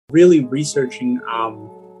really researching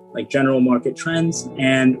like general market trends.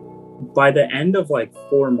 And by the end of like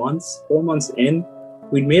 4 months in,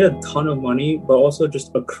 we'd made a ton of money, but also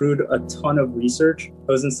just accrued a ton of research.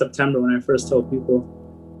 It was in September when I first told people,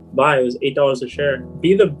 buy, it was $8 a share.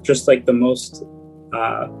 Be the most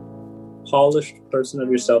polished person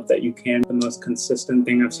of yourself that you can. The most consistent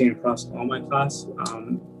thing I've seen across all my class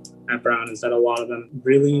at Brown is that a lot of them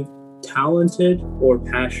really talented or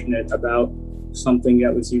passionate about something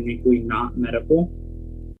that was uniquely not medical.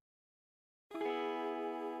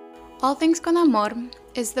 All Things con Amor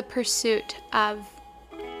is the pursuit of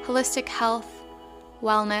holistic health,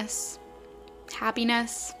 wellness,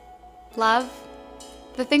 happiness, love,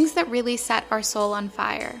 the things that really set our soul on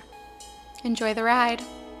fire. Enjoy the ride.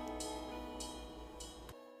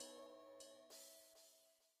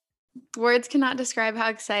 Words cannot describe how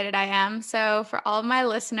excited I am. So for all of my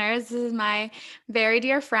listeners, this is my very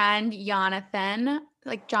dear friend, Yonathan,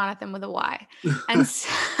 like Jonathan with a Y. And so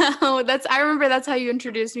I remember that's how you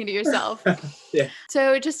introduced me to yourself. Yeah.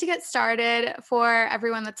 So just to get started, for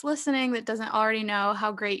everyone that's listening that doesn't already know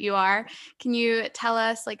how great you are, can you tell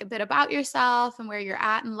us like a bit about yourself and where you're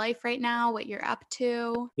at in life right now, what you're up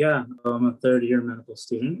to? Yeah, I'm a third-year medical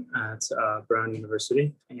student at Brown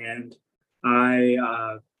University, and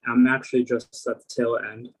I'm actually just at the tail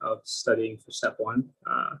end of studying for Step 1.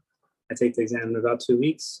 I take the exam in about 2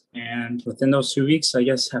 weeks, and within those 2 weeks, I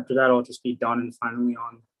guess after that, I'll just be done and finally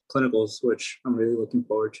on clinicals, which I'm really looking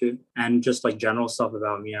forward to. And just like general stuff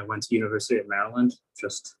about me, I went to University of Maryland,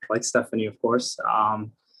 just like Stephanie, of course.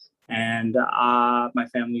 And my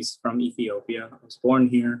family's from Ethiopia. I was born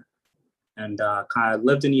here and kind of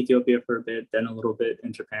lived in Ethiopia for a bit, then a little bit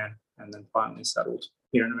in Japan, and then finally settled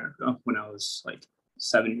here in America when I was like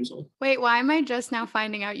 7 years old. Wait, why am I just now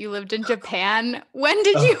finding out you lived in Japan? When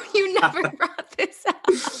did you never brought this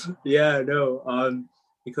up? Yeah, no,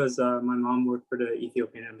 because my mom worked for the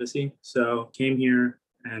Ethiopian embassy. So came here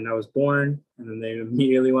and I was born, and then they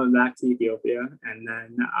immediately went back to Ethiopia. And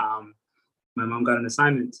then my mom got an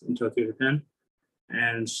assignment in Tokyo, Japan.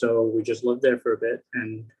 And so we just lived there for a bit.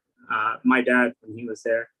 And my dad, when he was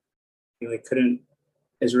there, he like couldn't,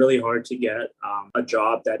 it's really hard to get a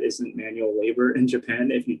job that isn't manual labor in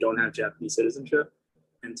Japan if you don't have Japanese citizenship.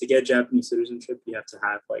 And to get Japanese citizenship, you have to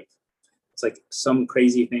have it's like some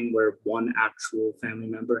crazy thing where one actual family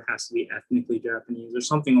member has to be ethnically Japanese or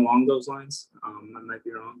something along those lines. I might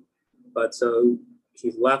be wrong. But so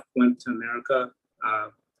he left, went to America,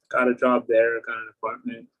 got a job there, got an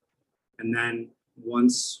apartment. And then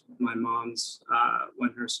once my mom's,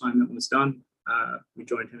 when her assignment was done, we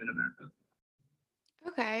joined him in America.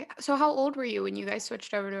 Okay. So how old were you when you guys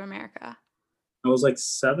switched over to America? I was like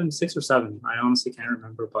 6 or 7. I honestly can't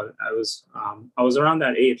remember, but I was around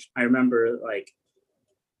that age. I remember like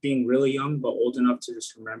being really young, but old enough to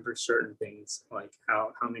just remember certain things, like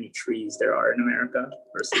how many trees there are in America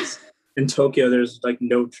versus in Tokyo. There's like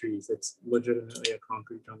no trees. It's legitimately a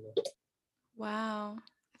concrete jungle. Wow.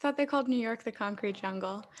 I thought they called New York the concrete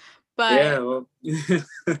jungle, but yeah, well,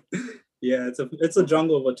 yeah, it's a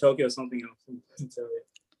jungle, but Tokyo is something else.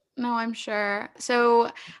 no, I'm sure. So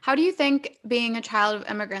how do you think being a child of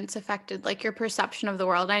immigrants affected like your perception of the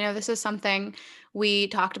world? I know this is something we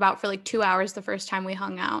talked about for like 2 hours the first time we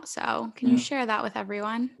hung out. So can you share that with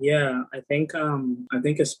everyone? Yeah, I think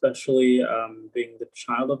especially being the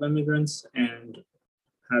child of immigrants and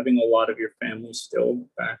having a lot of your family still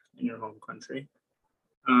back in your home country,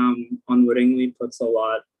 unwittingly puts a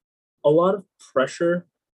lot of pressure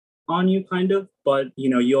on you, kind of. But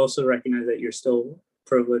you also recognize that you're still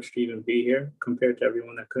privileged to even be here compared to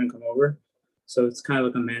everyone that couldn't come over. So it's kind of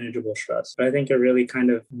like a manageable stress. But I think it really kind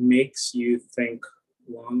of makes you think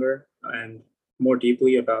longer and more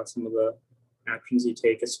deeply about some of the actions you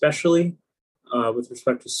take, especially with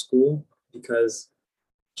respect to school, because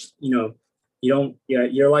you don't,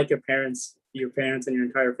 you're like your parents and your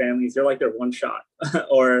entire families, you're like their one shot.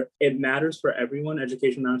 Or it matters for everyone,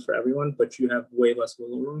 education matters for everyone, but you have way less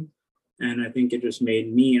wiggle room. And I think it just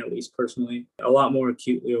made me, at least personally, a lot more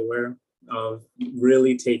acutely aware of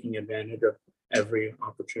really taking advantage of every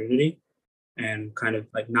opportunity and kind of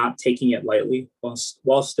like not taking it lightly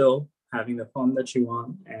while still having the fun that you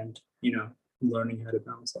want and, learning how to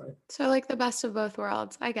balance life. So like the best of both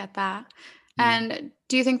worlds. I get that. And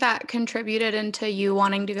do you think that contributed into you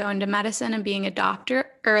wanting to go into medicine and being a doctor?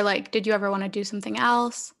 Or like, did you ever want to do something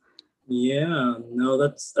else? Yeah, no,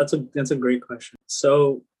 that's a great question.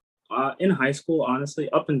 So in high school, honestly,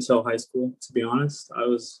 up until high school, to be honest, I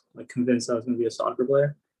was like convinced I was going to be a soccer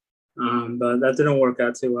player, but that didn't work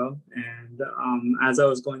out too well. And as I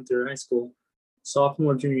was going through high school,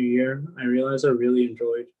 sophomore, junior year, I realized I really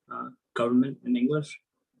enjoyed government and English.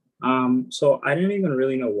 So I didn't even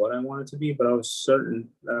really know what I wanted to be, but I was certain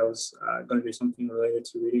that I was going to do something related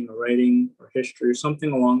to reading or writing or history or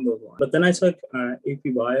something along those lines. But then I took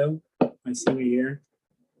AP Bio my senior year,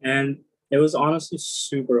 and it was honestly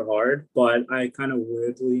super hard, but I kind of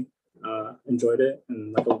weirdly enjoyed it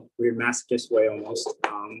in like a weird masochist way almost.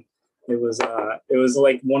 It was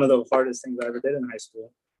like one of the hardest things I ever did in high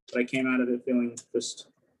school, but I came out of it feeling just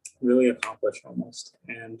really accomplished almost.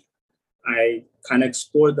 And I kind of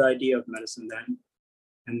explored the idea of medicine then.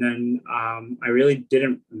 And then I really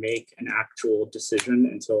didn't make an actual decision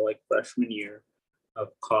until like freshman year of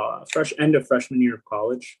end of freshman year of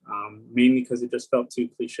college, mainly because it just felt too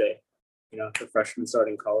cliche. You know, the freshman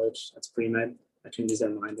starting college, that's pre-med, that changes their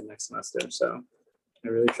mind the next semester. So I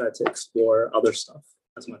really tried to explore other stuff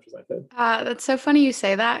as much as I could. That's so funny you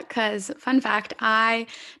say that because, fun fact, I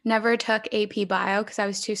never took AP Bio because I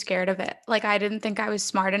was too scared of it. Like, I didn't think I was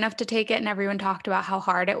smart enough to take it, and everyone talked about how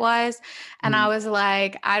hard it was. And I was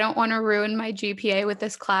like, I don't want to ruin my GPA with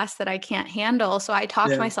this class that I can't handle. So I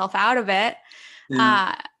talked Yeah, myself out of it.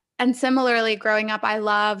 yeah. Uh, and similarly, growing up, I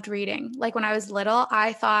loved reading. Like, when I was little,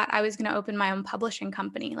 I thought I was going to open my own publishing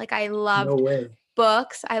company. Like, I No loved way.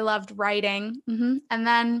 books, I loved writing. And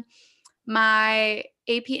then my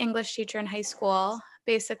AP English teacher in high school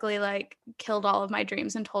basically like killed all of my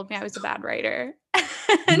dreams and told me I was a bad writer. Oh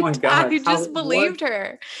my And God. I How, just what? believed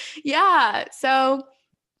her. Yeah. So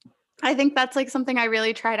I think that's like something I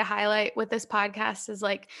really try to highlight with this podcast is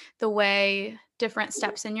like the way different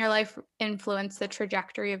steps in your life influence the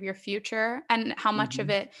trajectory of your future and how much of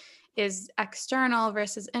Mhm. it is external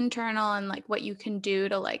versus internal and like what you can do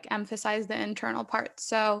to like emphasize the internal parts.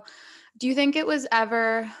 So, do you think it was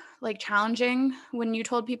ever like challenging when you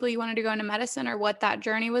told people you wanted to go into medicine or what that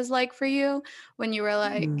journey was like for you when you were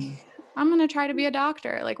like, Mm. I'm going to try to be a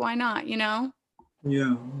doctor? Like, why not, you know?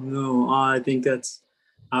 Yeah, no, I think it's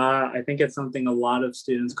something a lot of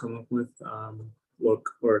students come up with,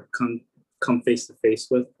 or come face to face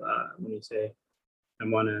with when you say, I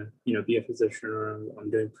want to, be a physician or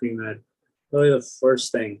I'm doing pre med. Really, the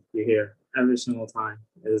first thing you hear every single time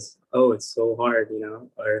is, "Oh, it's so hard,"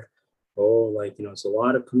 or "Oh, like it's a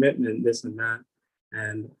lot of commitment, this and that."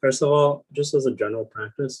 And first of all, just as a general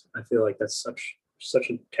practice, I feel like that's such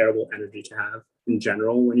a terrible energy to have in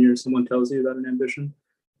general when someone tells you about an ambition.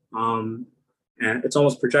 Um, and it's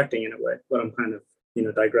almost projecting in a way, but I'm kind of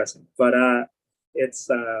digressing. But it's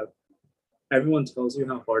everyone tells you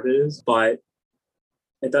how hard it is, but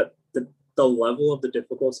that the level of the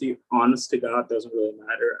difficulty, honest to God, doesn't really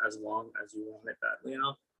matter as long as you want it badly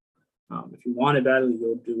enough. If you want it badly,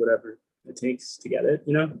 you'll do whatever it takes to get it,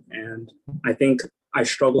 And I think I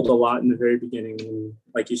struggled a lot in the very beginning. When,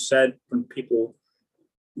 like you said, when people,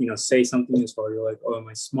 say something as far, you're like, oh, am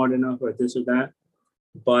I smart enough or this or that?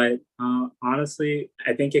 But honestly,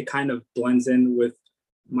 I think it kind of blends in with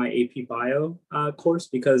my AP Bio course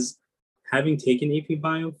because having taken AP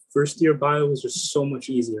Bio, first year Bio was just so much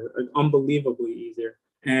easier, like, unbelievably easier.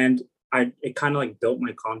 And it kind of like built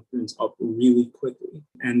my confidence up really quickly.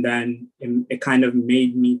 And then it kind of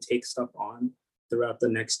made me take stuff on throughout the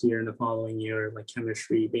next year and the following year, like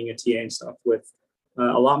chemistry, being a TA and stuff with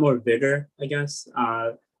a lot more vigor, I guess,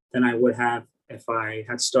 than I would have if I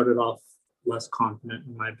had started off less confident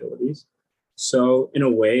in my abilities. So in a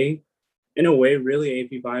way, really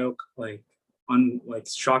AP Bio like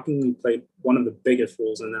shockingly played one of the biggest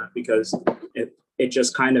roles in that because it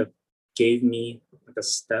just kind of gave me like a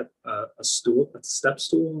step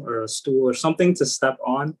stool or a stool or something to step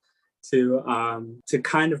on to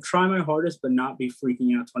kind of try my hardest but not be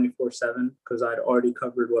freaking out 24/7 because I'd already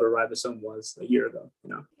covered what a ribosome was a year ago.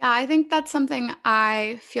 Yeah, I think that's something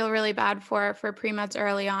I feel really bad for pre-meds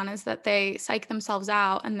early on is that they psych themselves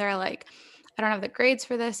out and they're like, I don't have the grades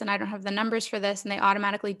for this and I don't have the numbers for this, and they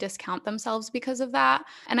automatically discount themselves because of that.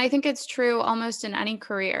 And I think it's true almost in any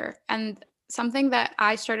career. And something that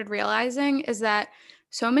I started realizing is that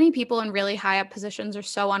so many people in really high up positions are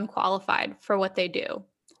so unqualified for what they do.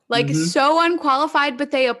 Like Mm-hmm. so unqualified,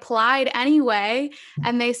 but they applied anyway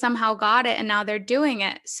and they somehow got it and now they're doing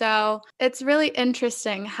it. So it's really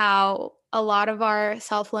interesting how a lot of our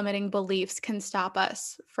self-limiting beliefs can stop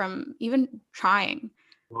us from even trying.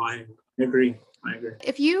 Well, I agree. I agree.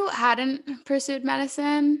 If you hadn't pursued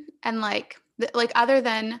medicine and like other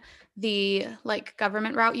than the like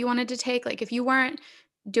government route you wanted to take, like if you weren't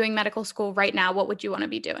doing medical school right now, what would you want to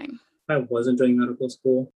be doing? I wasn't doing medical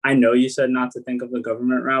school. I know you said not to think of the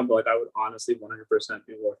government route, but like I would honestly 100%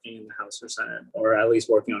 be working in the House or Senate, or at least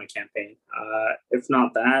working on a campaign. If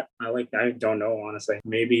not that, I don't know honestly.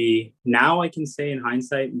 Maybe now I can say in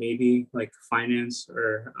hindsight, maybe like finance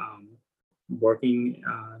or working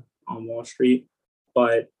on Wall Street.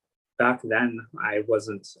 But back then I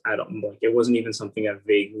don't like, it wasn't even something that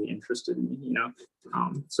vaguely interested me,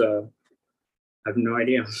 so I have no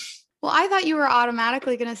idea. Well, I thought you were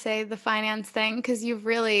automatically going to say the finance thing because you've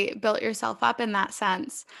really built yourself up in that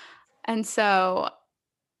sense. And so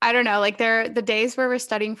I don't know, like there are the days where we're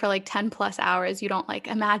studying for like 10 plus hours, you don't like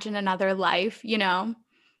imagine another life, you know?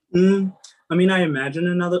 Mm, I mean, I imagine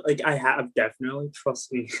another, like I have definitely,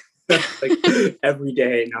 trust me, like every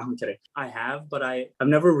day. No, I'm kidding. I have, but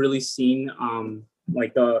I've never really seen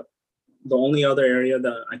like the only other area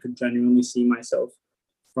that I could genuinely see myself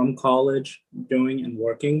from college doing and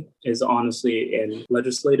working is honestly in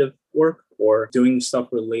legislative work or doing stuff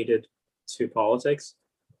related to politics.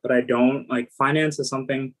 But I don't like finance is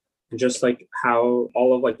something, and just like how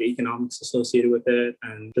all of like the economics associated with it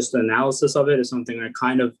and just the analysis of it is something I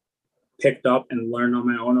kind of picked up and learned on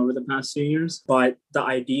my own over the past few years. But the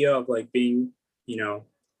idea of like being, you know,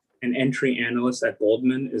 an entry analyst at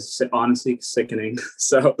Goldman is honestly sickening.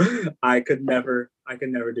 So I could never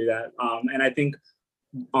do that. And I think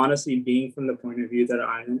honestly, being from the point of view that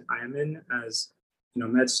I am in as,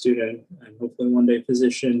 med student and hopefully one day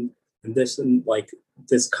physician, and like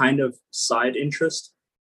this kind of side interest,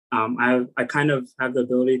 I kind of have the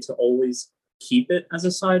ability to always keep it as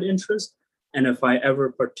a side interest. And if I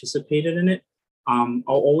ever participated in it, I'll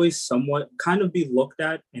always somewhat kind of be looked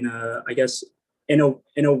at in a, I guess, in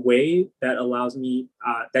a way that allows me,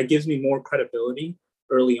 that gives me more credibility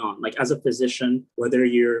early on. Like as a physician, whether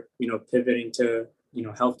you're, pivoting to,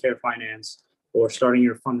 healthcare finance or starting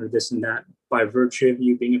your fund or this and that, by virtue of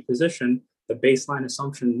you being a physician, the baseline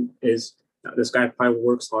assumption is that this guy probably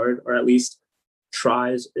works hard or at least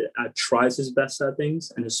tries his best at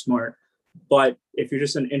things and is smart. But if you're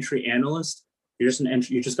just an entry analyst, you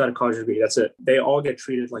just got a college degree. That's it. They all get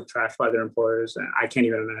treated like trash by their employers, and I can't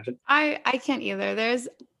even imagine. I can't either. There's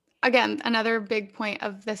again another big point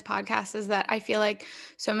of this podcast is that I feel like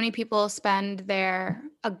so many people spend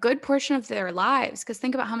a good portion of their lives, because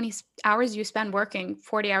think about how many hours you spend working,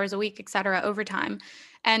 40 hours a week, et cetera, overtime,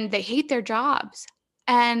 and they hate their jobs.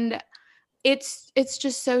 And it's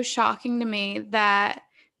just so shocking to me that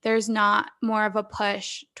there's not more of a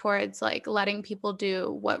push towards like letting people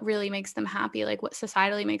do what really makes them happy, like what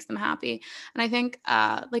societally makes them happy. And I think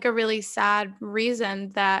like a really sad reason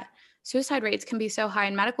that suicide rates can be so high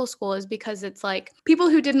in medical school is because it's like people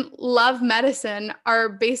who didn't love medicine are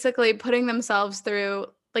basically putting themselves through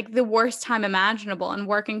like the worst time imaginable and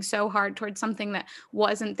working so hard towards something that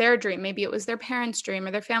wasn't their dream. Maybe it was their parents' dream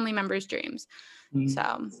or their family members' dreams. Mm,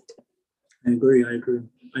 So I agree. I agree.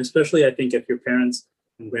 Especially, I think if your parents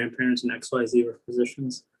and grandparents and XYZ were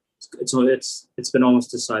physicians, it's been almost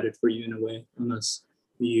decided for you in a way, unless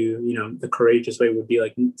the courageous way would be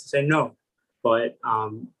like to say no. But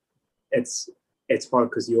it's it's hard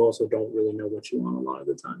because you also don't really know what you want a lot of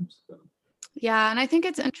the times. So. yeah, and I think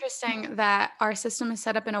it's interesting that our system is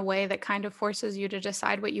set up in a way that kind of forces you to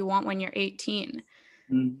decide what you want when you're 18.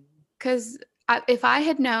 Mm, Because if I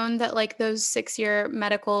had known that like those 6-year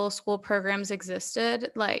medical school programs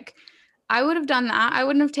existed, like I would have done that. I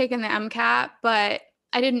wouldn't have taken the MCAT, but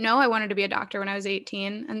I didn't know I wanted to be a doctor when I was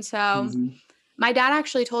 18. And so mhm. my dad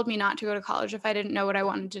actually told me not to go to college if I didn't know what I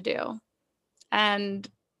wanted to do. And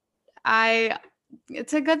I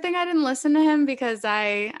it's a good thing I didn't listen to him because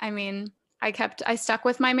I mean, I stuck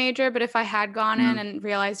with my major, but if I had gone in Yeah. and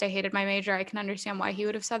realized I hated my major, I can understand why he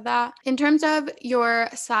would have said that. In terms of your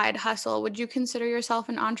side hustle, would you consider yourself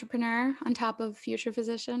an entrepreneur on top of future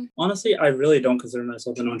physician? Honestly, I really don't consider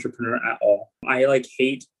myself an entrepreneur at all. I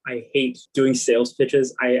hate doing sales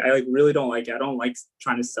pitches. I like really don't like it. I don't like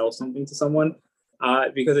trying to sell something to someone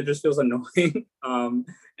because it just feels annoying.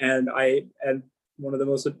 And one of the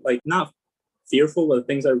most like not fearful, but the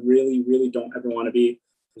things I really, really don't ever want to be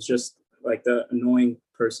is just like the annoying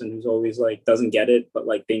person who's always like doesn't get it, but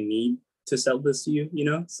like they need to sell this to you.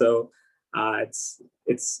 So it's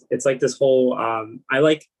like this whole I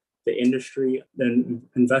like the industry, the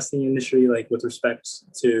investing industry, like with respect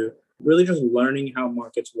to really just learning how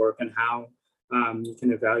markets work and how you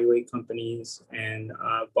can evaluate companies and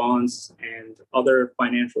bonds and other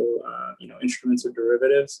financial, instruments or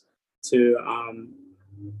derivatives to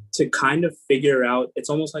kind of figure out. It's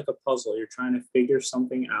almost like a puzzle. You're trying to figure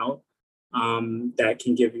something out that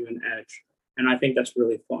can give you an edge, and I think that's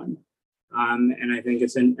really fun. And I think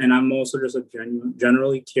and I'm also just a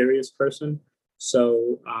generally curious person.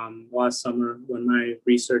 So last summer, when my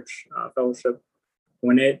research fellowship,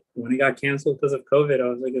 when it got canceled because of COVID, I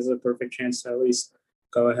was like, "This is a perfect chance to at least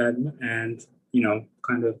go ahead and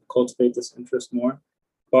kind of cultivate this interest more."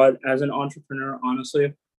 But as an entrepreneur,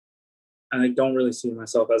 honestly, I don't really see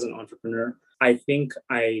myself as an entrepreneur. I think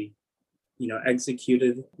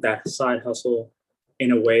executed that side hustle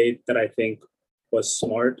in a way that I think was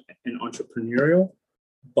smart and entrepreneurial.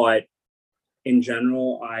 But in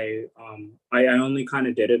general, I only kind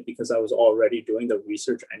of did it because I was already doing the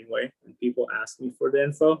research anyway. And people asked me for the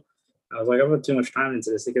info. I was like, I put too much time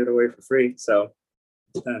into this to give it away for free. So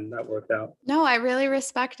then that worked out. No, I really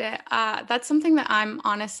respect it. That's something that I'm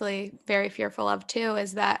honestly very fearful of too,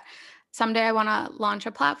 is that someday I want to launch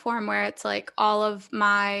a platform where it's like all of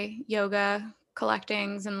my yoga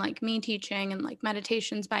collectings and like me teaching and like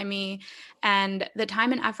meditations by me and the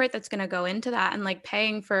time and effort that's going to go into that and like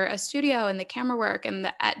paying for a studio and the camera work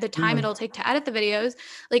and the time Yeah. it'll take to edit the videos.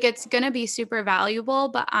 Like it's going to be super valuable,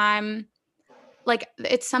 but I'm like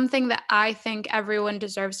it's something that I think everyone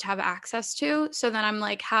deserves to have access to. So then I'm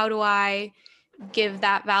like, how do I give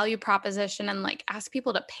that value proposition and like ask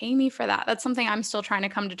people to pay me for that? That's something I'm still trying to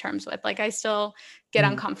come to terms with. Like I still get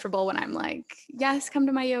Mm. uncomfortable when I'm like, yes, come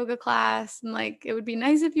to my yoga class and like it would be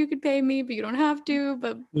nice if you could pay me, but you don't have to.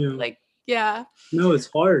 But Yeah. like, yeah. No, it's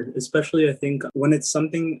hard, especially I think when it's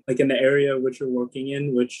something like in the area which you're working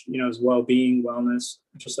in, which, is well-being, wellness,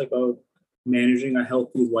 just like managing a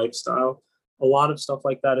healthy lifestyle. A lot of stuff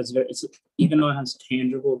like that is even though it has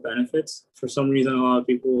tangible benefits, for some reason, a lot of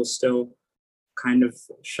people will still kind of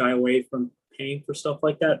shy away from paying for stuff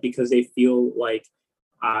like that because they feel like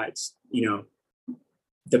it's,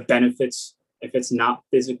 the benefits, if it's not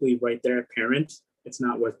physically right there apparent, it's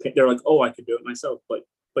not worth paying. They're like, oh, I could do it myself,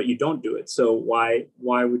 but you don't do it. So why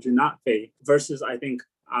would you not pay? Versus, I think,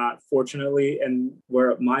 fortunately, and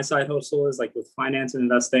where my side hustle is like with finance and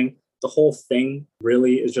investing, the whole thing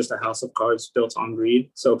really is just a house of cards built on greed.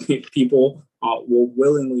 So people will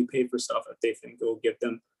willingly pay for stuff if they think it will give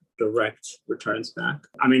them direct returns back.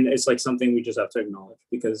 I mean, it's like something we just have to acknowledge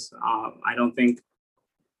because I don't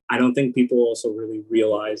think people also really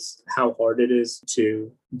realize how hard it is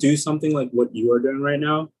to do something like what you are doing right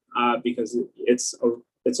now, because it's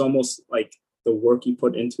almost like the work you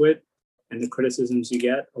put into it and the criticisms you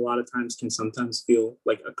get a lot of times can sometimes feel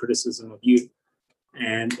like a criticism of you.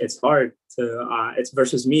 And it's hard to it's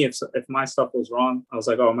versus me. If my stuff was wrong, I was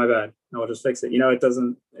like, oh, my bad, I'll just fix it. It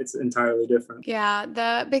doesn't, it's entirely different.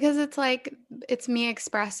 Yeah, because it's like it's me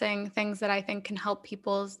expressing things that I think can help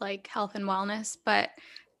people's like health and wellness, but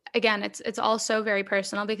again, it's also very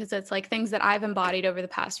personal because it's like things that I've embodied over the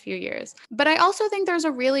past few years. But I also think there's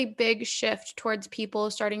a really big shift towards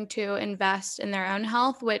people starting to invest in their own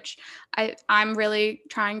health, which I'm really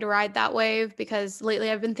trying to ride that wave because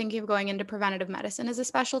lately I've been thinking of going into preventative medicine as a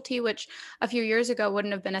specialty, which a few years ago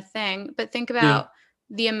wouldn't have been a thing. But think Yeah. about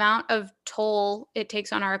the amount of toll it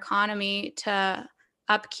takes on our economy to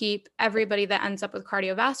upkeep everybody that ends up with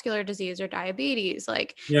cardiovascular disease or diabetes.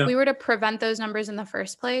 Like if Yeah. we were to prevent those numbers in the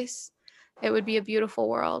first place, it would be a beautiful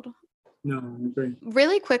world. No, I agree.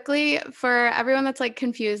 Really quickly, for everyone that's like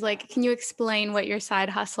confused, like can you explain what your side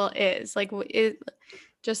hustle is? Like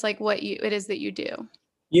just like what it is that you do.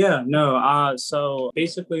 Yeah, no. So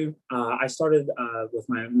basically, I started with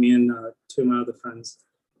me and two of my other friends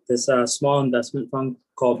this small investment fund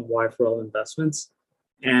called Y for All Investments.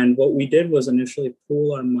 And what we did was initially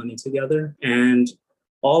pool our money together, and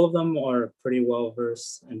all of them are pretty well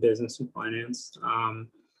versed in business and finance.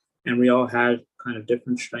 And we all had kind of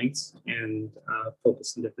different strengths and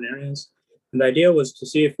focused in different areas. And the idea was to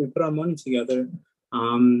see if we put our money together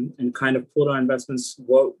and kind of pooled our investments,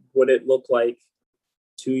 what would it look like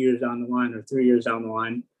 2 years down the line or 3 years down the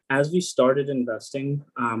line. As we started investing,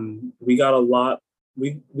 we got a lot.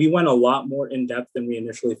 We went a lot more in depth than we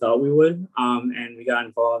initially thought we would, and we got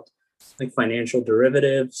involved like financial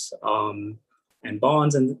derivatives and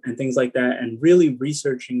bonds and things like that, and really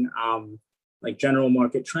researching like general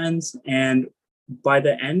market trends. And by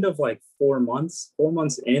the end of like 4 months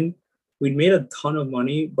in, we'd made a ton of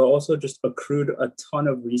money, but also just accrued a ton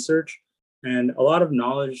of research and a lot of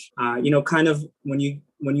knowledge. Kind of when you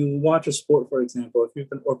watch a sport, for example, if you've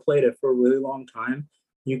been or played it for a really long time,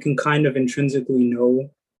 you can kind of intrinsically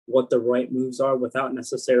know what the right moves are without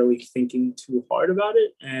necessarily thinking too hard about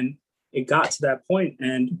it. And it got to that point,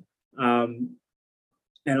 and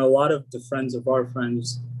a lot of the friends of our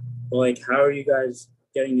friends were like, "How are you guys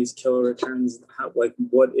getting these killer returns? Like,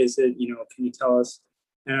 what is it? Can you tell us?"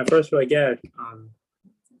 And at first, we're like, "Yeah."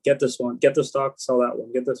 Get this one, get the stock, sell that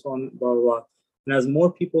one, get this one, blah, blah, blah. And as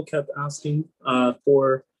more people kept asking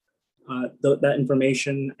for that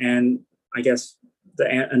information and I guess the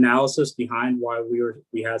analysis behind why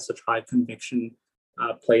we had such high conviction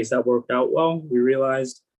plays that worked out well, we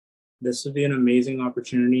realized this would be an amazing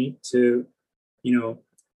opportunity to,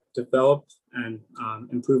 develop and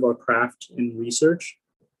improve our craft in research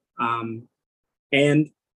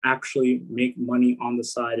and actually make money on the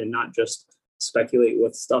side and not just speculate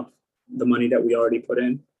with stuff, the money that we already put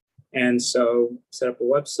in. And so set up a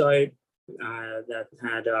website that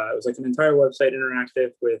had, it was like an entire website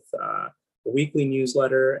interactive with a weekly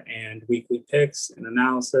newsletter and weekly picks and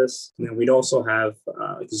analysis. And then we'd also have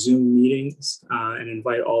like Zoom meetings and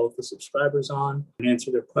invite all of the subscribers on and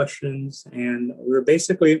answer their questions. And we were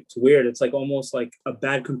basically, it's weird. It's like almost like a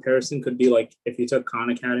bad comparison could be like if you took Khan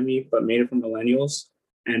Academy, but made it for millennials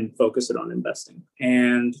and focused it on investing.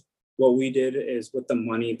 And what we did is with the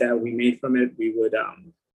money that we made from it, we would,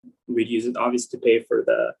 we'd use it obviously to pay for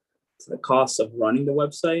the costs of running the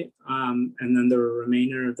website. And then the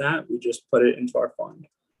remainder of that, we just put it into our fund.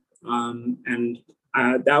 And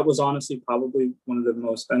that was honestly probably one of the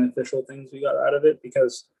most beneficial things we got out of it,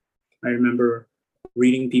 because I remember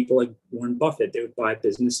reading people like Warren Buffett, they would buy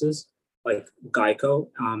businesses like Geico,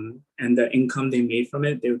 and the income they made from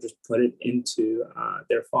it, they would just put it into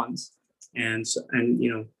their funds. And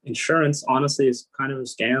you know, insurance honestly is kind of a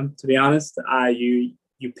scam, to be honest.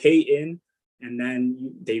 You pay in, and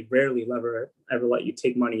then they rarely ever let you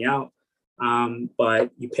take money out.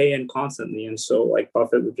 But you pay in constantly. And so like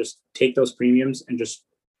Buffett would just take those premiums and just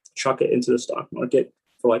chuck it into the stock market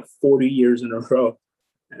for like 40 years in a row.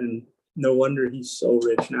 And no wonder he's so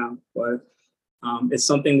rich now. But it's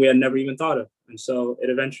something we had never even thought of. And so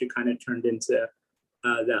it eventually kind of turned into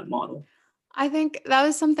that model. I think that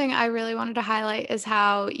was something I really wanted to highlight, is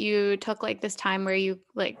how you took like this time where you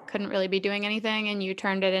like couldn't really be doing anything and you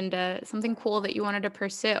turned it into something cool that you wanted to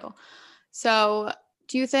pursue. So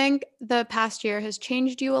do you think the past year has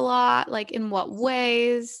changed you a lot? Like in what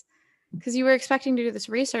ways? Because you were expecting to do this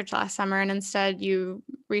research last summer and instead you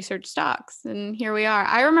researched stocks, and here we are.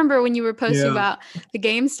 I remember when you were posting about the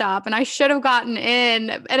GameStop, and I should have gotten in,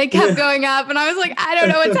 and it kept going up, and I was like, I don't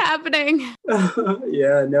know what's happening.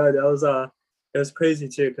 Yeah, no, that was it was crazy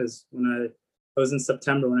too, because when it was in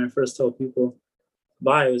September when I first told people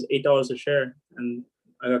buy, it was $8 a share, and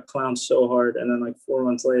I got clowned so hard. And then like 4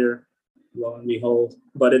 months later, lo and behold.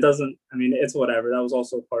 But it doesn't, I mean, it's whatever. That was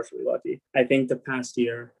also partially lucky. I think the past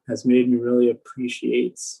year has made me really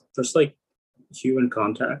appreciate just like human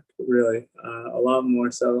contact, really, a lot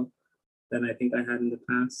more so than I think I had in the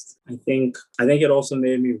past. I think it also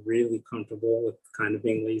made me really comfortable with kind of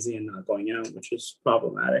being lazy and not going out, which is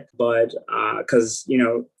problematic. But because, you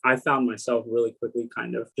know, I found myself really quickly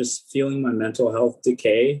kind of just feeling my mental health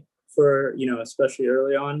decay for, you know, especially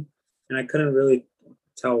early on. And I couldn't really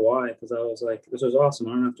tell why, because I was like, this is awesome.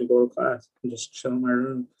 I don't have to go to class and just chill in my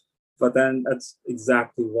room. But then that's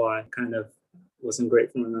exactly why it kind of wasn't great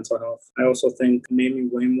for my mental health. I also think it made me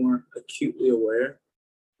way more acutely aware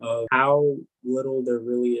of how little there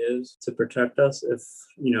really is to protect us if,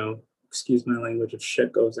 you know, excuse my language, if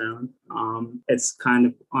shit goes down. It's kind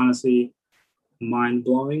of honestly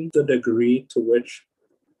mind-blowing the degree to which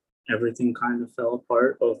everything kind of fell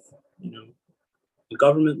apart, both, you know, the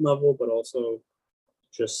government level, but also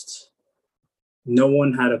just no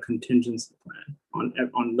one had a contingency plan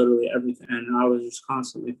on literally everything. And I was just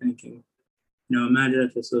constantly thinking, you know, imagine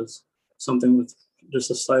if this was something with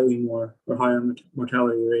just a slightly more or higher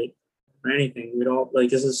mortality rate or anything. We'd all like,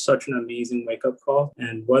 this is such an amazing wake up call,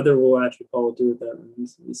 and whether we'll actually follow through with that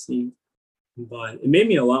remains to be seen. But it made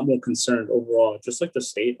me a lot more concerned overall, just like the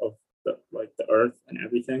state of the earth and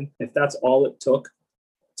everything. If that's all it took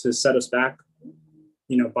to set us back,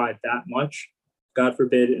 you know, by that much, God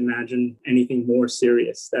forbid, imagine anything more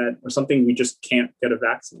serious or something we just can't get a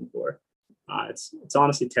vaccine for. It's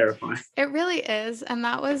honestly terrifying. It really is. And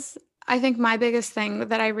that was, I think, my biggest thing,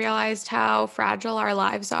 that I realized how fragile our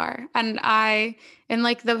lives are. And in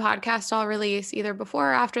like the podcast I'll release either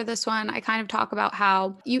before or after this one, I kind of talk about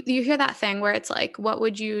how you hear that thing where it's like, what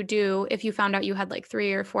would you do if you found out you had like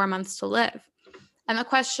 3 or 4 months to live? And the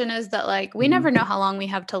question is that like, we never know how long we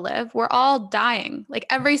have to live. We're all dying. Like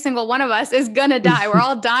every single one of us is going to die. We're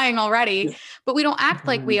all dying already, but we don't act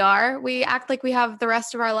like we are. We act like we have the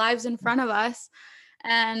rest of our lives in front of us.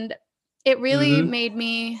 And it really made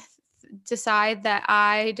me decide that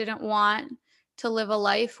I didn't want to live a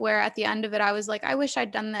life where at the end of it, I was like, I wish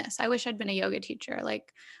I'd done this. I wish I'd been a yoga teacher.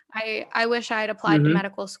 Like I wish I had applied to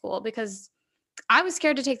medical school, because I was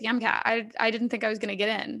scared to take the MCAT. I didn't think I was going to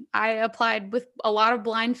get in. I applied with a lot of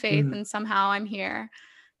blind faith and somehow I'm here.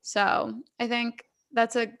 So I think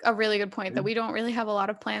that's a really good point, that we don't really have a lot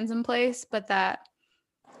of plans in place, but that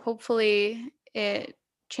hopefully it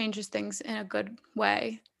changes things in a good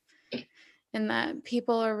way, and that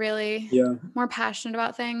people are really more passionate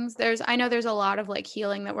about things. I know there's a lot of like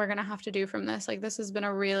healing that we're going to have to do from this. Like this has been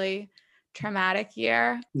a really traumatic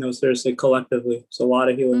year. No, seriously, collectively, it's a lot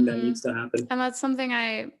of healing that needs to happen. And that's something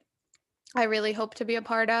I really hope to be a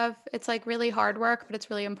part of. It's like really hard work, but it's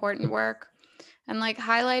really important work. and like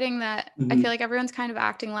highlighting that. I Mhm. feel like everyone's kind of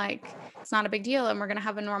acting like it's not a big deal and we're going to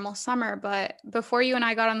have a normal summer. But before you and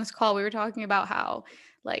I got on this call, we were talking about how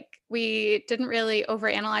like we didn't really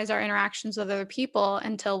overanalyze our interactions with other people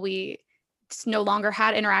until we no longer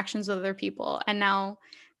had interactions with other people. And now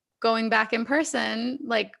going back in person,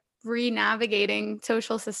 like re-navigating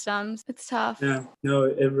social systems, it's tough. Yeah, no,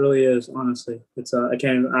 it really is. Honestly, it's I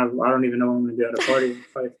can't. I don't even know what I'm gonna do at a party. I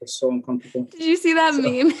probably feel so uncomfortable. Did you see that So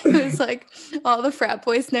meme? It was like all the frat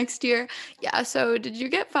boys next year. Yeah, so did you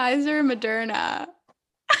get Pfizer or Moderna?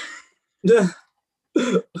 yeah,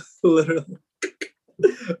 literally,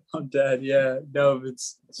 I'm dead. Yeah, no,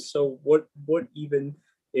 it's so. What even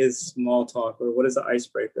is small talk, or what is the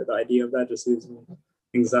icebreaker? The idea of that just leaves me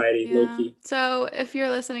anxiety, low Yeah. key. So if you're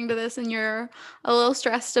listening to this and you're a little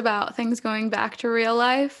stressed about things going back to real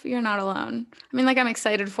life, you're not alone. I mean, like I'm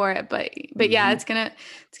excited for it, but yeah, Hmm. it's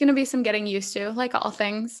gonna be some getting used to, like all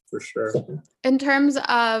things. For sure. In terms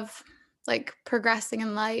of like progressing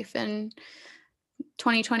in life and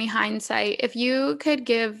 2020 hindsight, if you could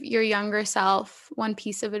give your younger self one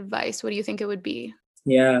piece of advice, what do you think it would be?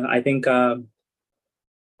 Yeah, I think if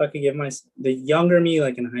I could give the younger me,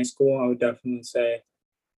 like in high school, I would definitely say,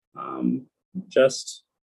 um, just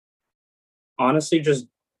honestly, just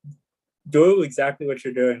do exactly what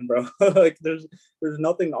you're doing, bro. Like there's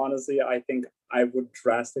nothing honestly I think I would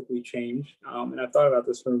drastically change. And I've thought about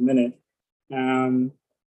this for a minute. Um,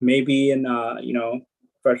 Maybe in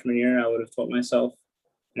freshman year, I would have told myself,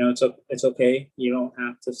 it's okay. You don't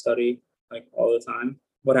have to study like all the time.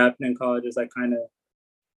 What happened in college is I kind of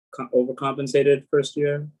overcompensated first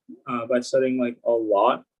year by studying like a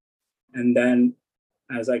lot, and then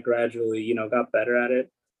as I gradually got better at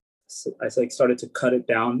it, so I like started to cut it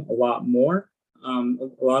down a lot more. A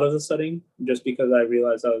lot of the studying, just because I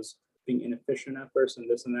realized I was being inefficient at first and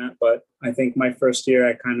this and that. But I think my first year,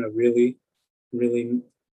 I kind of really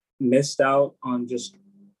missed out on just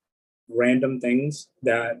random things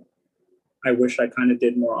that I wish I kind of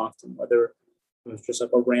did more often. Whether it was just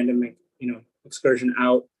like a random, excursion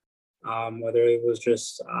out, whether it was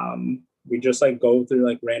just we just like go through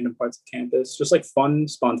like random parts of campus, just like fun,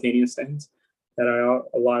 spontaneous things that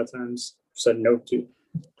I a lot of times said no to.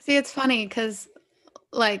 See, it's funny because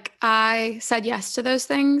like I said yes to those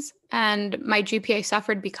things and my GPA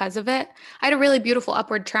suffered because of it. I had a really beautiful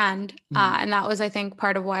upward trend. Mm. And that was, I think,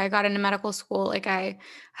 part of why I got into medical school. Like I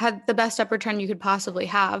had the best upward trend you could possibly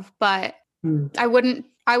have, but Mm. I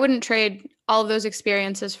wouldn't trade all of those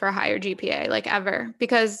experiences for a higher GPA, like ever,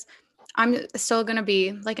 because I'm still going to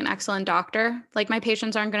be like an excellent doctor. Like my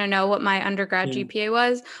patients aren't going to know what my undergrad Yeah. GPA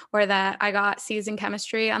was or that I got C's in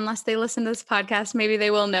chemistry unless they listen to this podcast. Maybe they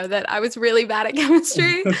will know that I was really bad at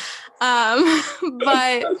chemistry.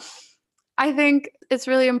 But I think it's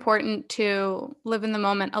really important to live in the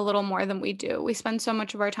moment a little more than we do. We spend so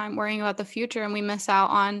much of our time worrying about the future and we miss out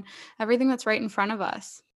on everything that's right in front of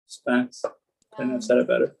us. Facts. Couldn't have said it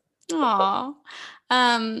better. Aw.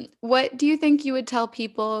 What do you think you would tell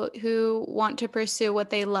people who want to pursue what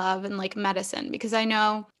they love in like medicine? Because I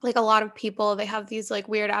know like a lot of people, they have these like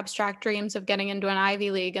weird abstract dreams of getting into an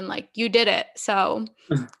Ivy League and like you did it. So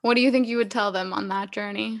what do you think you would tell them on that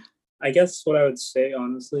journey? I guess what I would say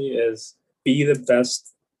honestly is be the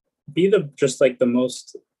best, be the just like the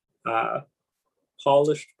most uh,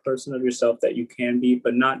 polished person of yourself that you can be,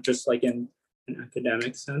 but not just like in an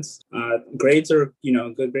academic sense. Grades are,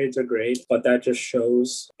 good grades are great, but that just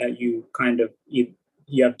shows that you kind of you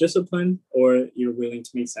have discipline or you're willing to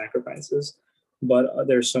make sacrifices. But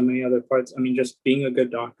there's so many other parts. I mean, just being a good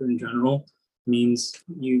doctor in general means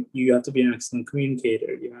you have to be an excellent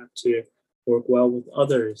communicator. You have to work well with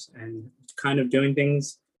others and kind of doing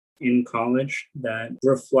things in college that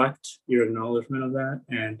reflect your acknowledgement of that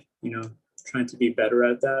and trying to be better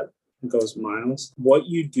at that goes miles. What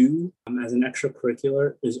you do as an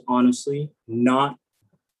extracurricular is honestly not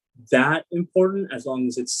that important as long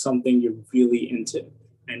as it's something you're really into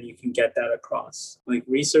and you can get that across. Like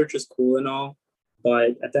research is cool and all,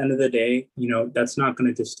 but at the end of the day, that's not going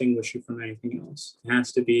to distinguish you from anything else. It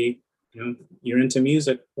has to be, you're into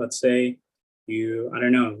music. Let's say I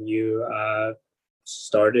don't know, you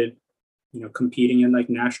started competing in like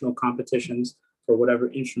national competitions for whatever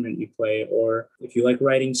instrument you play, or if you like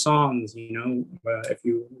writing songs, if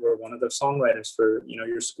you were one of the songwriters for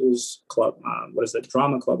your school's club, what is it,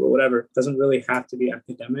 drama club or whatever. It doesn't really have to be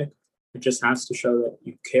academic. It just has to show that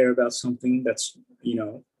you care about something that's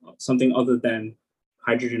something other than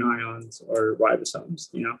hydrogen ions or ribosomes.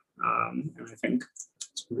 And I think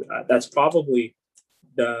that's probably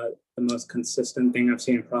the most consistent thing I've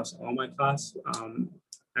seen across all my class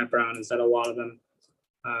at Brown is that a lot of them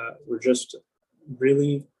were just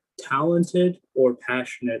really talented or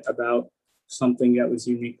passionate about something that was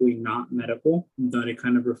uniquely not medical, that it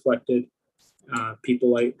kind of reflected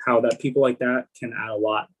people like that can add a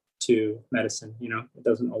lot to medicine. It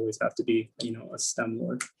doesn't always have to be a STEM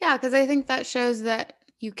word. Yeah, because I think that shows that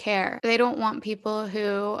you care. They don't want people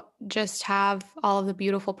who just have all of the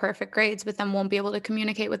beautiful, perfect grades, but then won't be able to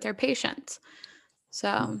communicate with their patients.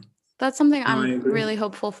 So that's something No, I I'm agree. really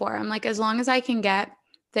hopeful for. I'm like, as long as I can get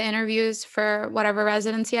the interviews for whatever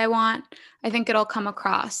residency I want, I think it'll come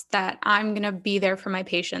across that I'm going to be there for my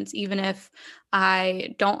patients. Even if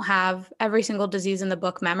I don't have every single disease in the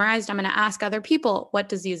book memorized, I'm going to ask other people what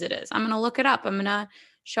disease it is. I'm going to look it up. I'm going to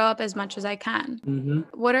show up as much as I can. Mm-hmm.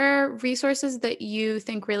 What are resources that you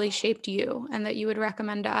think really shaped you and that you would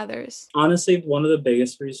recommend to others? Honestly, one of the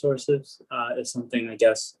biggest resources is something I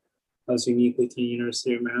guess I was uniquely to the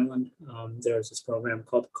University of Maryland. There's this program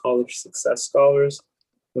called College Success Scholars,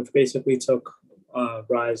 which basically took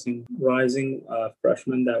rising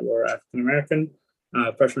freshmen that were African American,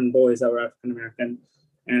 freshman boys that were African American,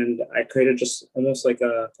 and I created just almost like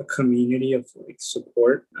a community of like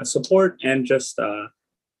support and just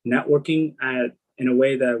networking in a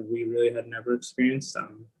way that we really had never experienced.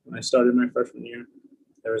 When I started my freshman year,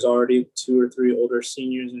 there was already 2 or 3 older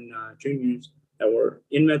seniors and juniors that were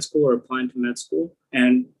in med school or applying to med school,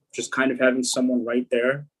 and just kind of having someone right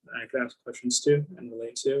there that I could ask questions to and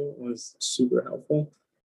relate to was super helpful.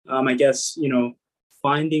 I guess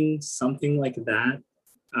finding something like that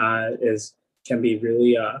is can be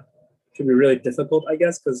really difficult, I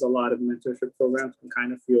guess, because a lot of mentorship programs can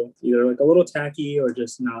kind of feel either like a little tacky or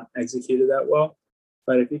just not executed that well.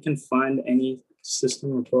 But if you can find any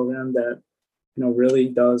system or program that really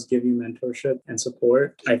does give you mentorship and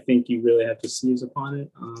support, I think you really have to seize upon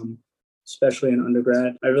it, especially in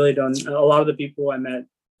undergrad. I really don't, a lot of the people I met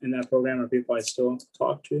in that program are people I still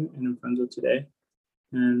talk to and I'm friends with today.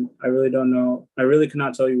 And I really don't know, I really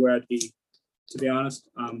cannot tell you where I'd be, to be honest,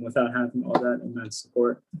 without having all that immense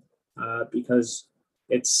support, because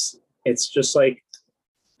it's just like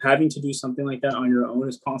having to do something like that on your own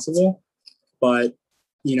is possible, but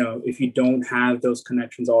if you don't have those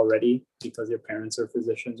connections already because your parents are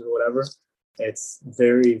physicians or whatever,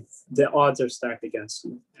 the odds are stacked against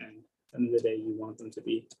you. And at the end of the day, you want them to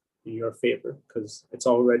be in your favor because it's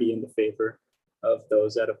already in the favor of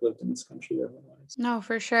those that have lived in this country their whole lives. No,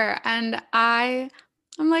 for sure. And I'm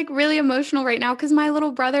like really emotional right now because my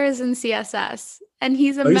little brother is in CSS and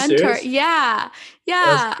he's a Are you mentor. serious? Yeah.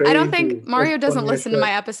 That's Yeah. I don't think crazy. That's Mario doesn't funny as listen to shit.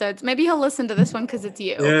 my episodes. Maybe he'll listen to this one because it's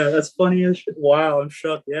you. Yeah, that's funny as shit. Wow, I'm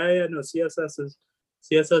shocked. Yeah, no, CSS is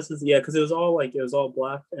yeah, because it was all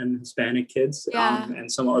Black and Hispanic kids, Yeah.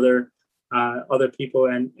 and some other people,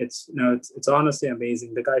 and it's honestly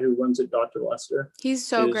amazing. The guy who runs it, Dr. Lester, He's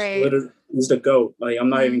so great. he's the GOAT. Like, I'm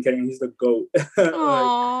not even kidding, he's the GOAT. Like,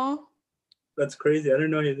 Aww. that's crazy. I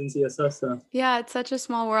didn't know he was in CSS though. Yeah, it's such a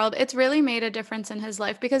small world. It's really made a difference in his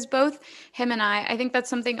life because both him and I think that's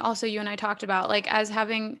something also you and I talked about, like as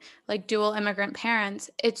having like dual immigrant parents,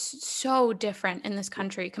 it's so different in this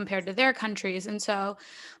country compared to their countries. And so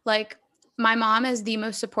like my mom is the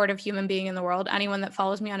most supportive human being in the world. Anyone that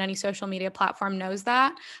follows me on any social media platform knows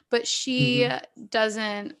that. But she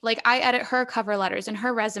doesn't, like, I edit her cover letters and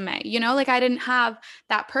her resume, like I didn't have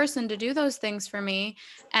that person to do those things for me.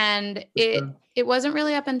 And it wasn't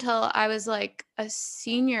really up until I was like a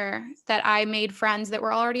senior that I made friends that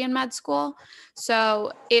were already in med school.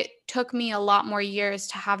 So it took me a lot more years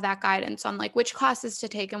to have that guidance on like which classes to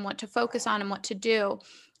take and what to focus on and what to do.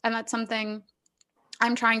 And that's something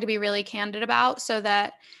I'm trying to be really candid about so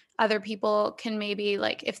that other people can maybe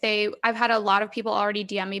like I've had a lot of people already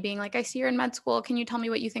DM me being like, I see you're in med school. Can you tell me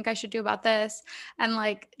what you think I should do about this? And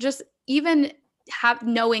like, just even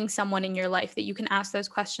knowing someone in your life that you can ask those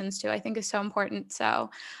questions to, I think is so important. So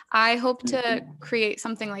I hope to create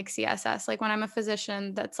something like CSS, like when I'm a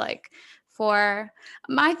physician that's like, for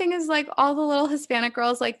my thing is like all the little Hispanic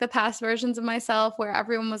girls, like the past versions of myself where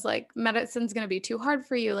everyone was like, medicine's going to be too hard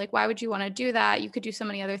for you. Like, why would you want to do that? You could do so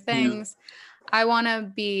many other things. I want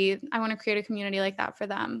to create a community like that for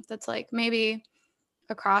them. That's like maybe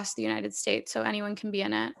across the United States so anyone can be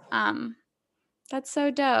in it. That's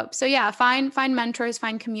so dope. So yeah, find mentors,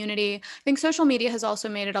 find community. I think social media has also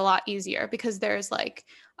made it a lot easier because there's like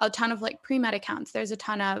a ton of like pre-med accounts.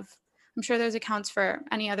 I'm sure there's accounts for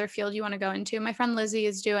any other field you want to go into. My friend Lizzie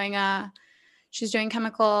is she's doing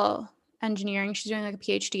chemical engineering. She's doing like a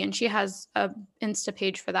PhD and she has a Insta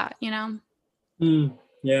page for that,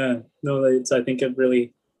 Yeah, no, I think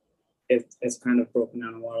it's kind of broken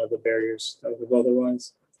down a lot of the barriers that would have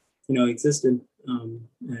otherwise, existed.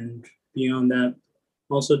 And beyond that,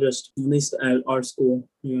 also just at least at our school,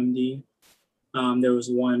 UMD, There was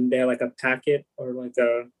one, they had like a packet or like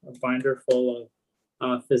a binder full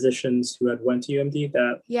of physicians who had went to UMD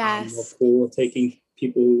that were Yes. cool with taking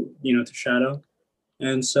people, to shadow.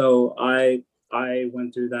 And so I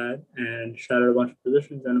went through that and shadowed a bunch of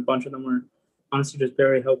physicians, and a bunch of them were honestly just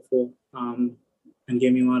very helpful, and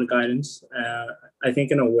gave me a lot of guidance. I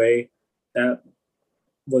think in a way that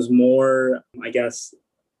was more, I guess,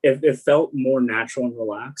 it felt more natural and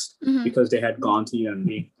relaxed Mm-hmm. because they had gone to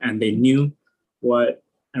UMD and they knew what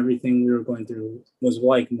everything we were going through was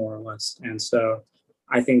like, more or less. And so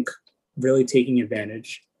I think really taking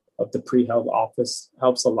advantage of the pre-health office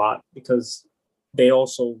helps a lot because they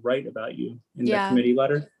also write about you in the Yeah. committee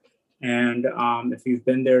letter. And if you've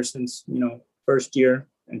been there since, first year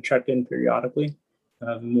and checked in periodically,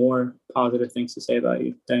 have more positive things to say about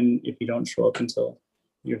you than if you don't show up until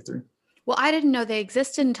year 3. Well, I didn't know they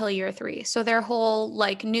existed until year 3. So their whole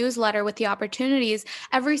like newsletter with the opportunities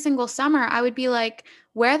every single summer, I would be like,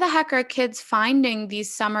 where the heck are kids finding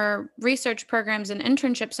these summer research programs and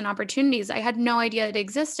internships and opportunities? I had no idea it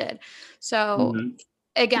existed. So Mm-hmm.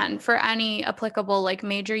 again, for any applicable like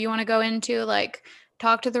major you want to go into, like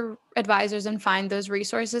talk to the advisors and find those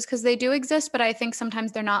resources because they do exist, but I think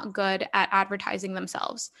sometimes they're not good at advertising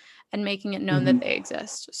themselves and making it known that Mm-hmm. they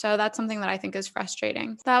exist. So that's something that I think is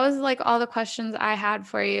frustrating. That was like all the questions I had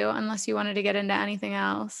for you, unless you wanted to get into anything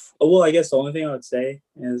else. Oh, well, I guess the only thing I would say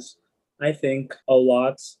is I think a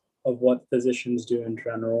lot of what physicians do in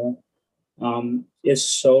general is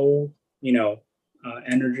so,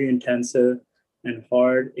 energy intensive and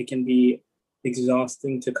hard. It can be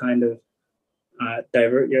exhausting to kind of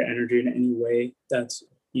divert your energy in any way that's,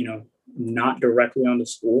 not directly on the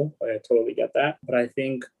school. I totally get that. But I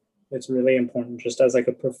think it's really important, just as like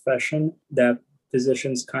a profession, that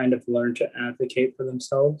physicians kind of learn to advocate for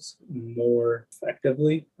themselves more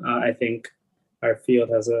effectively. I think our field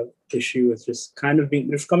has a issue with just kind of being,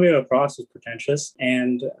 there's coming across as pretentious,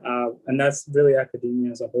 and that's really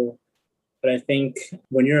academia as a whole. But I think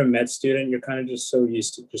when you're a med student, you're kind of just so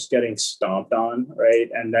used to just getting stomped on, right?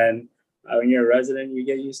 And then when you're a resident, you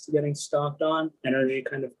get used to getting stomped on. Energy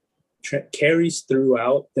kind of carries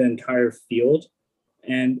throughout the entire field.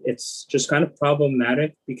 And it's just kind of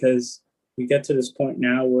problematic because you get to this point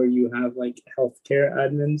now where you have like healthcare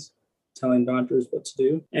admins telling doctors what to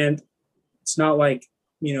do. And it's not like,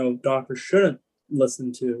 doctors shouldn't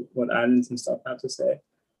listen to what admins and stuff have to say.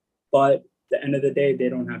 But at the end of the day, they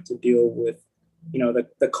don't have to deal with,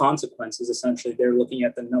 the consequences. Essentially, they're looking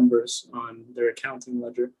at the numbers on their accounting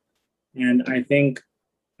ledger. And I think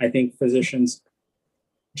physicians,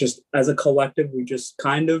 just as a collective, we just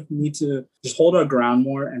kind of need to just hold our ground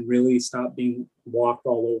more and really stop being walked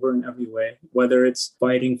all over in every way, whether it's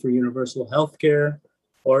fighting for universal health care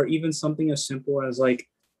or even something as simple as like,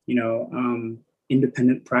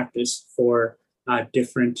 independent practice for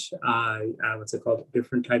different, what's it called,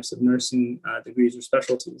 different types of nursing degrees or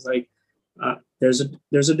specialties. Like there's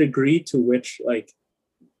a degree to which like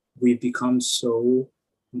we've become so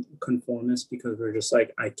conformist because we're just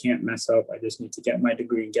like, I can't mess up, I just need to get my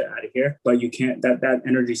degree and get out of here. But you can't, that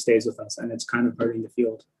energy stays with us, and it's kind of hurting the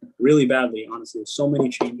field really badly. Honestly, there's so many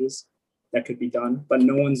changes that could be done, but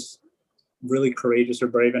no one's really courageous or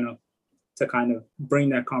brave enough to kind of bring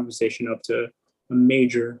that conversation up to a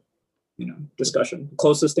major discussion. The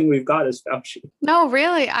closest thing we've got is Fauci. No,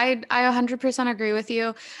 really, I 100% agree with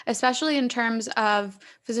you, especially in terms of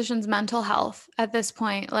physicians' mental health at this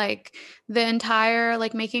point. Like the entire,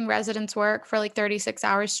 like making residents work for like 36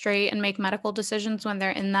 hours straight and make medical decisions when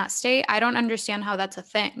they're in that state. I don't understand how that's a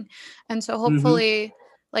thing. And so hopefully,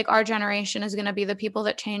 like our generation is going to be the people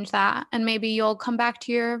that change that. And maybe you'll come back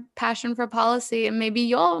to your passion for policy and maybe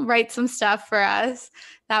you'll write some stuff for us.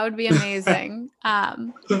 That would be amazing.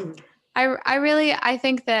 I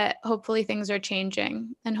think that hopefully things are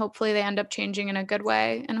changing and hopefully they end up changing in a good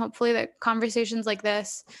way. And hopefully that conversations like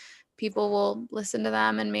this, people will listen to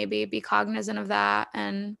them and maybe be cognizant of that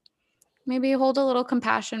and maybe hold a little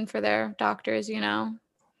compassion for their doctors,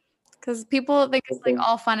 because people think it's like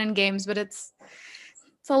all fun and games, but it's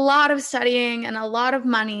a lot of studying and a lot of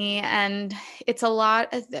money. And it's a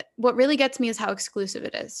lot. What really gets me is how exclusive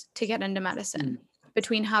it is to get into medicine.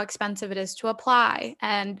 Between how expensive it is to apply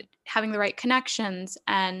and having the right connections.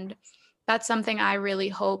 And that's something I really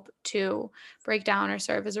hope to break down or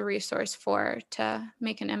serve as a resource for to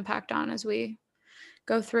make an impact on as we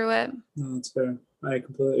go through it. No, that's fair. I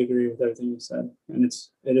completely agree with everything you said. And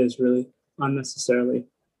it is really unnecessarily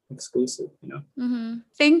exclusive, Mm-hmm.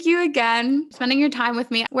 Thank you again for spending your time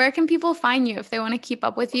with me. Where can people find you if they want to keep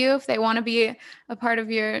up with you, if they want to be a part of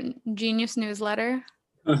your genius newsletter?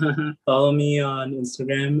 Follow me on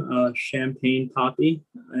Instagram, Champagne Poppy.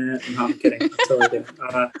 No, I'm kidding. I'm totally kidding.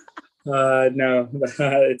 No,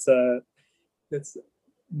 it's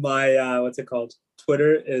my what's it called?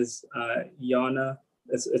 Twitter is Yana.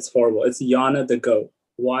 It's horrible. It's Yana the Goat.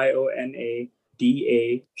 Oh my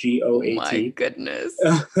YONADAGOAT. goodness.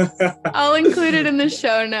 I'll include it in the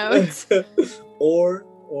show notes. or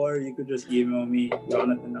you could just email me,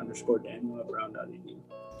 Yonathan_Daniel@brown.edu.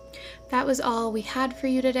 That was all we had for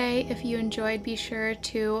you today. If you enjoyed, be sure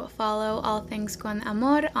to follow All Things Con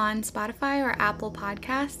Amor on Spotify or Apple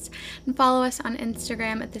Podcasts, and follow us on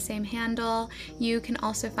Instagram at the same handle. You can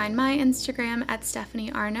also find my Instagram at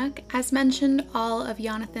Stephanie Arnook. As mentioned, all of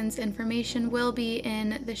Yonathan's information will be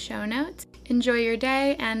in the show notes. Enjoy your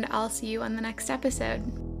day, and I'll see you on the next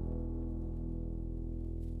episode.